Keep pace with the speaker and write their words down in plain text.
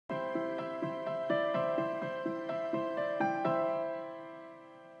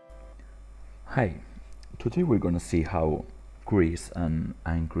Hi, today we're going to see how crease and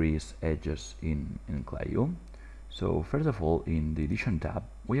uncrease edges in Clayoo. So first of all, in the edition tab,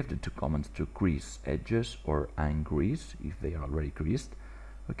 we have the two commands to crease edges or uncrease if they are already creased.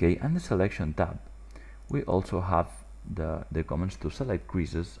 Okay, and the selection tab, we also have the commands to select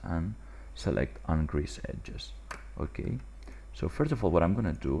creases and select uncrease edges. Okay, so first of all, what I'm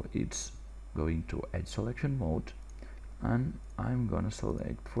going to do is go into edge selection mode, and I'm gonna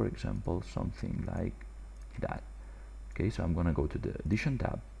select, for example, something like that. Okay, so I'm gonna go to the edition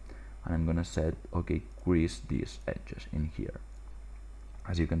tab and I'm gonna set, okay, crease these edges in here.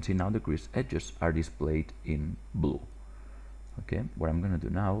 As you can see now, the crease edges are displayed in blue. Okay, what I'm gonna do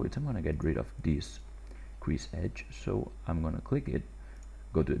now is I'm gonna get rid of this crease edge, so I'm gonna click it,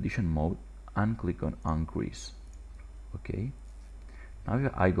 go to edition mode and click on uncrease. Okay, now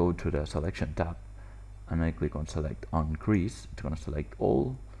if I go to the selection tab and I click on select uncrease, it's going to select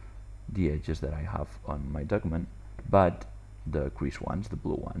all the edges that I have on my document, but the crease ones, the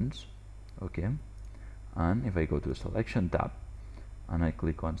blue ones. Okay, and if I go to the selection tab and I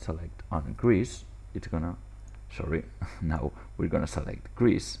click on select uncrease, it's gonna, sorry, now we're gonna select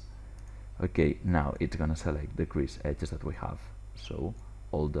crease. Okay, now it's gonna select the crease edges that we have, so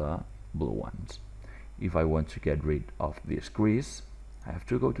all the blue ones. If I want to get rid of this crease, I have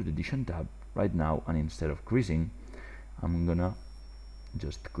to go to the edition tab right now, and instead of creasing, I'm gonna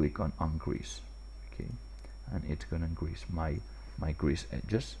just click on uncrease. Okay, and it's gonna increase my crease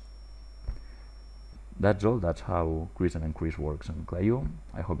edges. That's all. That's how crease and uncrease works on Clayoo.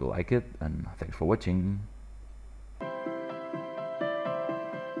 I hope you like it, and thanks for watching.